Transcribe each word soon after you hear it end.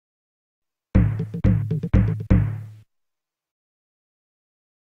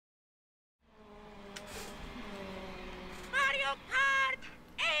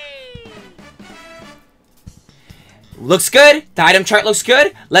Looks good. The item chart looks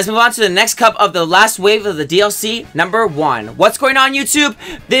good. Let's move on to the next cup of the last wave of the DLC, number 1. What's going on, YouTube?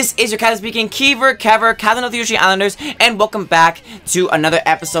 This is your Captain speaking, Kever, Captain of the Yoshi Islanders, and welcome back to another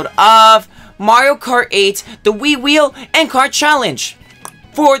episode of Mario Kart 8, the Wii Wheel and Kart Challenge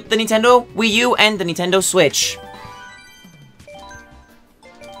for the Nintendo Wii U and the Nintendo Switch.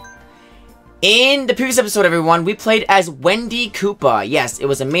 In the previous episode, everyone, we played as Wendy Koopa. Yes, it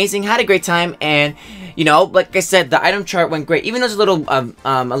was amazing. Had a great time, and you know, like I said, the item chart went great. Even though it's a little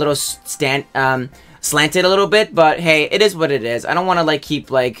slanted a little bit, but hey, it is what it is. I don't want to like keep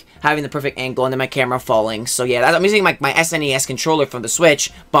like having the perfect angle and then my camera falling. So yeah, I'm using my SNES controller from the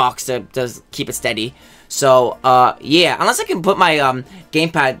Switch box to keep it steady. So yeah, unless I can put my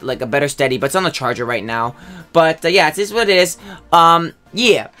gamepad like a better steady, but it's on the charger right now. But yeah, it is what it is.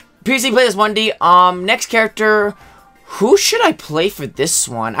 Yeah. Previously played as Wendy. Next character, who should I play for this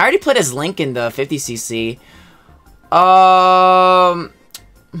one? I already played as Link in the 50cc.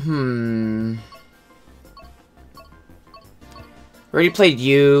 Already played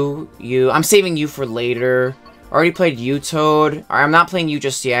you. I'm saving you for later. Already played you, Toad. Alright, I'm not playing you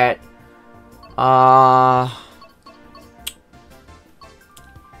just yet. Wow,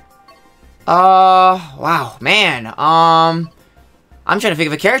 man. I'm trying to think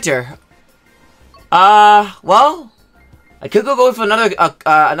of a character. Well, I could go with another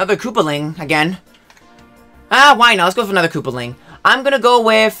Koopaling again. Why not? Let's go with another Koopaling. I'm gonna go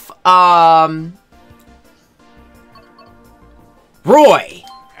with, Roy.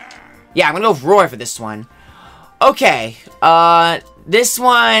 Yeah, I'm gonna go with Roy for this one. Okay, this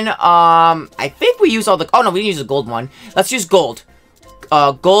one, I think we use all the, oh no, we didn't use the gold one. Let's use gold.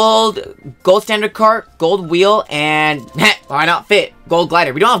 Gold standard cart, gold wheel, and why not fit? Gold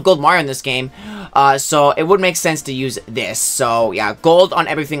glider. We don't have gold Mario in this game, so it would make sense to use this. So yeah, gold on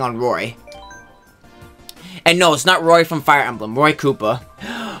everything on Roy. And no, it's not Roy from Fire Emblem, Roy Koopa.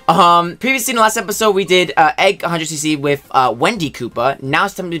 Previously in the last episode, we did Egg 100cc with Wendy Koopa. Now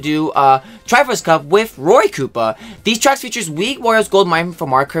it's time to do Triforce Cup with Roy Koopa. These tracks features Wii Warriors Gold Mine from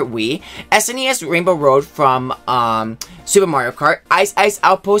Mario Kart Wii, SNES Rainbow Road from Super Mario Kart, Ice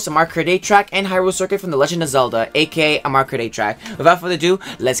Outpost, a Mario Kart 8 track, and Hyrule Circuit from The Legend of Zelda, aka a Mario Kart 8 track. Without further ado,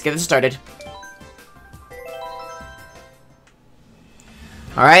 let's get this started.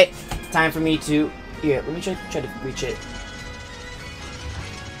 Alright, time for me to... Here, let me try to reach it.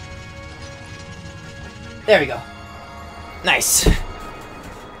 There we go. Nice.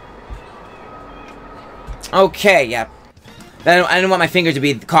 Okay, yeah. I didn't want my finger to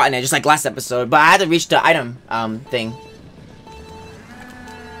be caught in it, just like last episode, but I had to reach the item thing.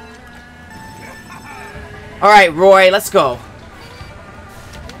 Alright, Roy, let's go.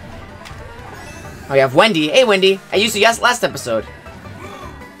 Oh, we have Wendy. Hey, Wendy. I used you last episode.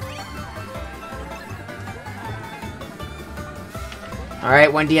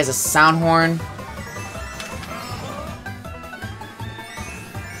 Alright, Wendy has a sound horn.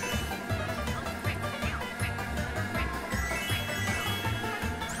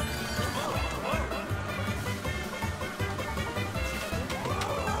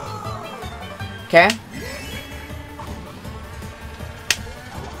 Okay.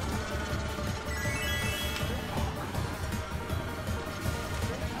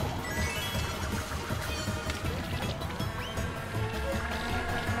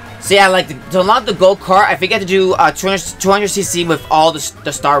 So yeah, like to unlock the gold cart, I think I have to do 200cc with all the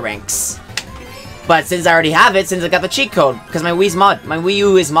star ranks. But since I already have it, since I got the cheat code, because my Wii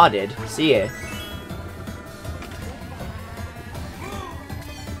U is modded. See ya.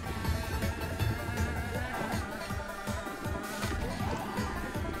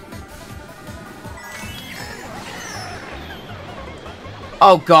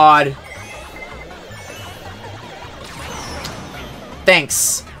 Oh god.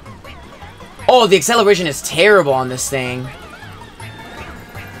 Thanks. Oh, the acceleration is terrible on this thing.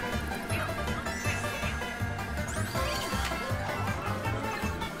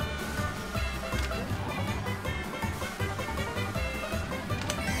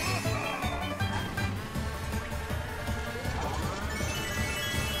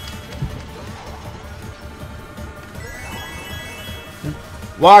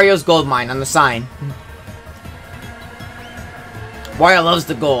 Wario's gold mine on the sign. Wario loves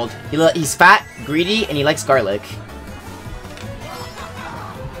the gold. He's fat, greedy, and he likes garlic.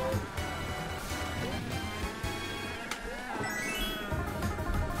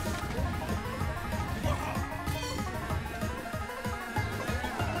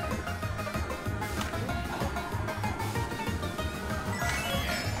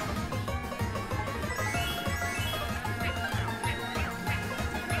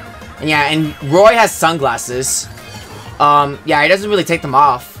 And yeah, and Roy has sunglasses. Yeah, he doesn't really take them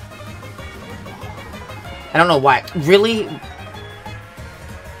off. I don't know why. Really?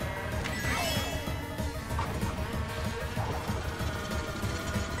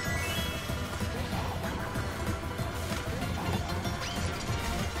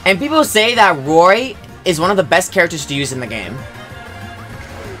 And people say that Roy is one of the best characters to use in the game.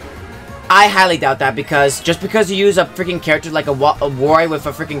 I highly doubt that, because just because you use a freaking character like a Roy with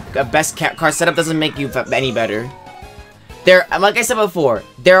a freaking best car setup doesn't make you any better. Like I said before,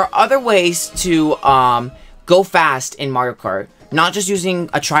 there are other ways to go fast in Mario Kart, not just using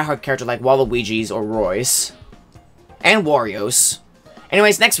a tryhard character like Waluigi's or Roy's and Wario's.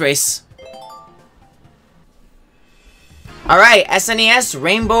 Anyways, next race. Alright, SNES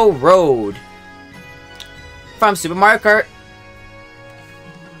Rainbow Road from Super Mario Kart.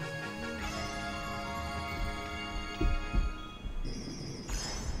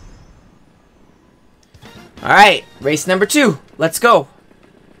 Alright, race number 2. Let's go.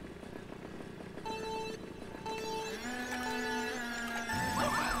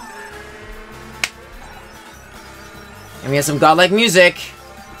 And we have some godlike music.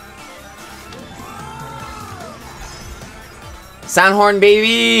 Sound horn,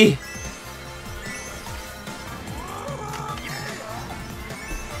 baby!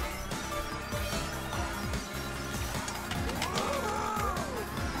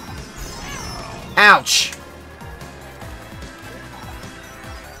 Ouch!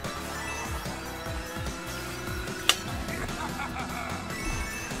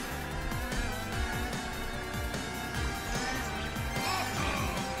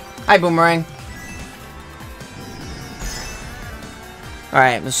 Hi, Boomerang.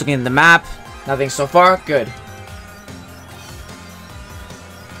 Alright, just looking at the map. Nothing so far. Good.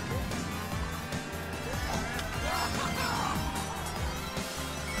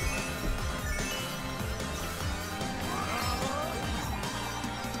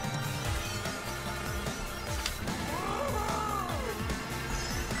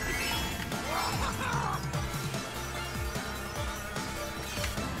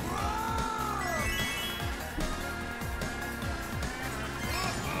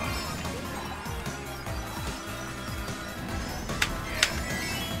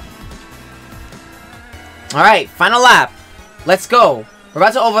 Alright, final lap. Let's go. We're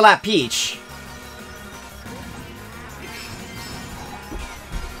about to overlap Peach.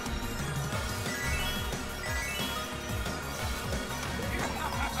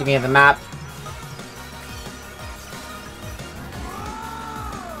 Looking at the map.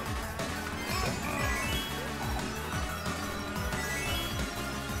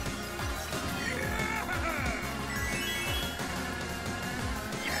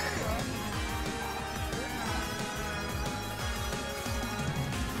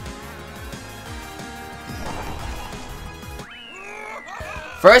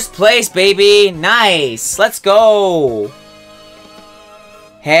 First place, baby! Nice! Let's go!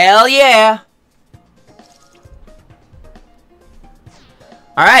 Hell yeah!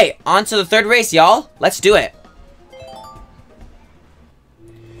 Alright, on to the third race, y'all. Let's do it.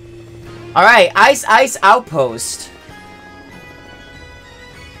 Alright, Ice Ice Outpost.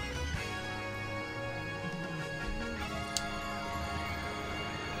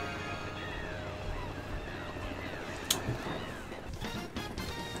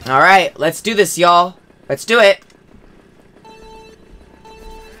 Alright, let's do this, y'all. Let's do it.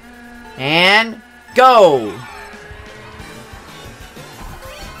 And go!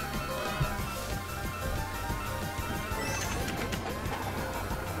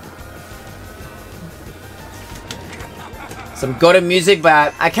 Some go-to music,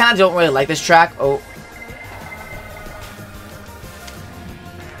 but I kind of don't really like this track. Oh.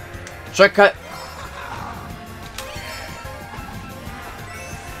 Shortcut.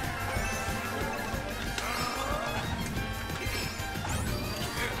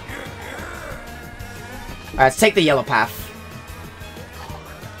 Alright, let's take the yellow path.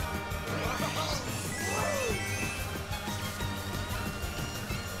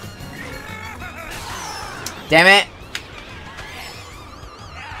 Damn it.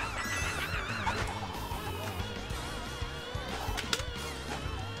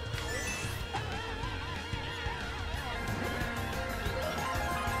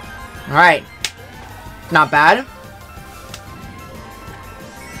 Alright. Not bad.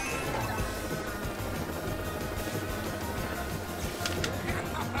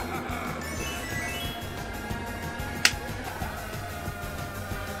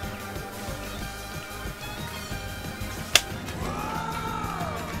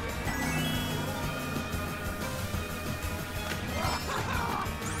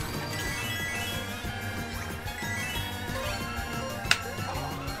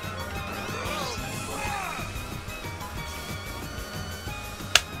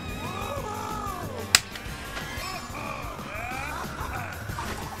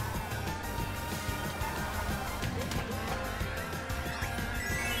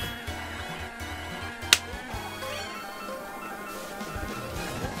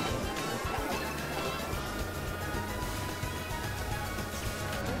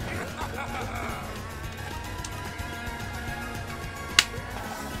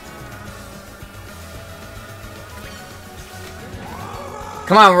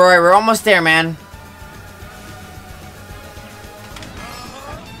 Come on, Roy. We're almost there, man.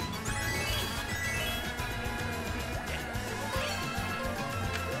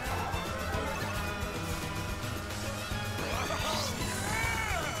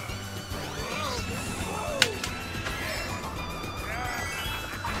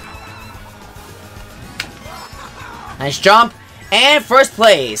 Nice jump. And first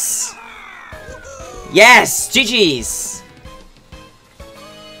place. Yes! GG's.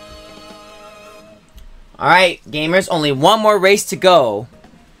 Alright, gamers. Only one more race to go.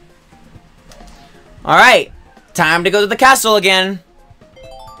 Alright. Time to go to the castle again.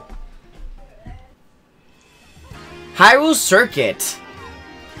 Hyrule Circuit.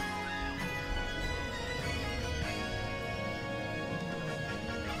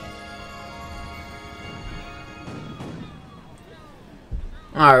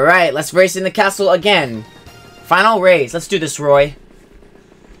 Alright, let's race in the castle again. Final race. Let's do this, Roy.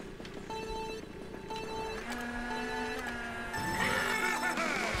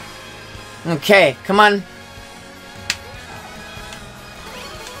 Okay, come on.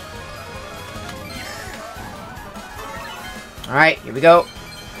 Alright, here we go.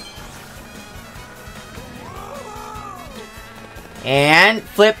 And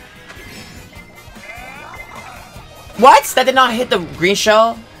flip. What? That did not hit the green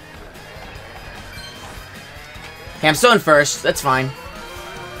shell? Okay, I'm still in first. That's fine.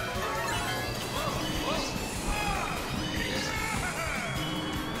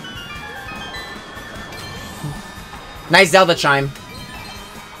 Nice Zelda chime.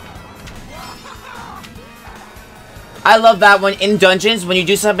 I love that when in dungeons, when you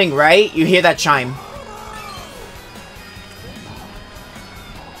do something right, you hear that chime.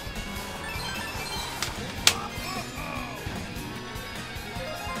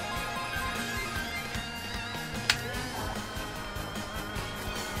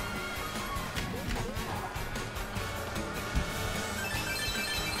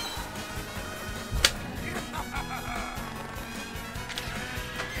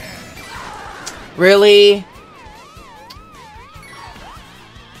 Really?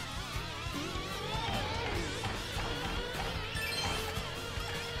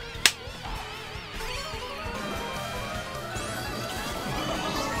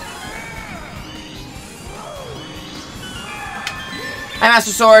 Hi,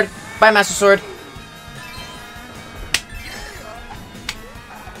 Master Sword. Bye, Master Sword.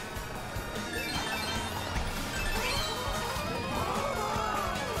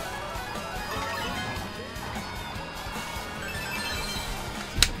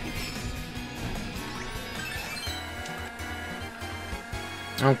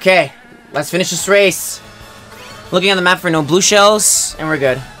 Okay, let's finish this race. Looking on the map for no blue shells, and we're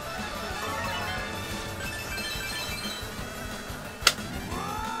good.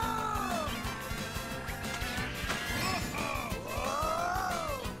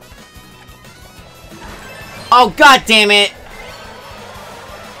 Oh, god damn it!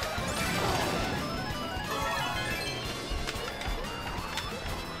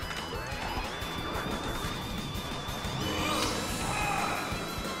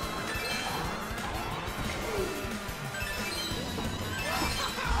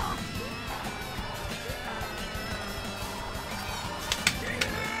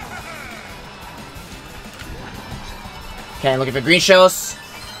 Okay, looking for green shells.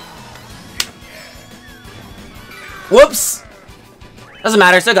 Whoops! Doesn't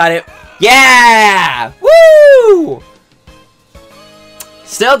matter, still got it. Yeah! Woo!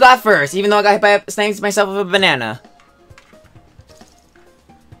 Still got first, even though I got hit by sniping myself with a banana.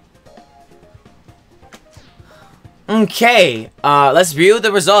 Okay, let's view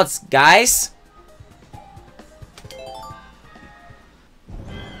the results, guys.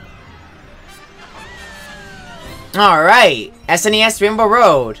 Alright, SNES Rainbow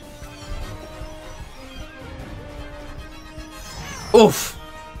Road. Oof.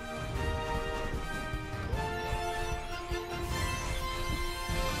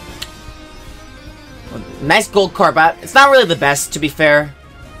 Nice gold Kart, but it's not really the best, to be fair.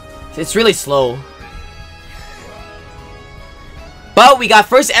 It's really slow. But we got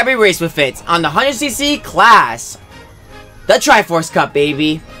first every race with it on the 100cc class. The Triforce Cup,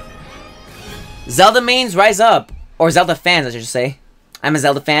 baby. Zelda mains rise up. Or Zelda fans, I should say. I'm a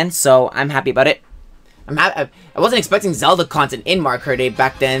Zelda fan, so I'm happy about it. I wasn't expecting Zelda content in Mario Kart 8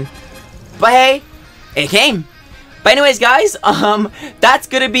 back then. But hey, it came. But anyways, guys, that's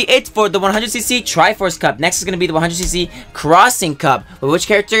gonna be it for the 100cc Triforce Cup. Next is gonna be the 100cc Crossing Cup. With which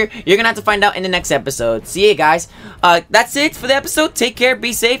character, you're gonna have to find out in the next episode. See you guys. That's it for the episode. Take care,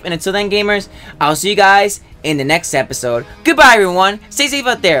 be safe, and until then, gamers, I'll see you guys in the next episode. Goodbye, everyone. Stay safe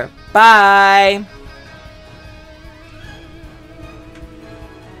out there. Bye.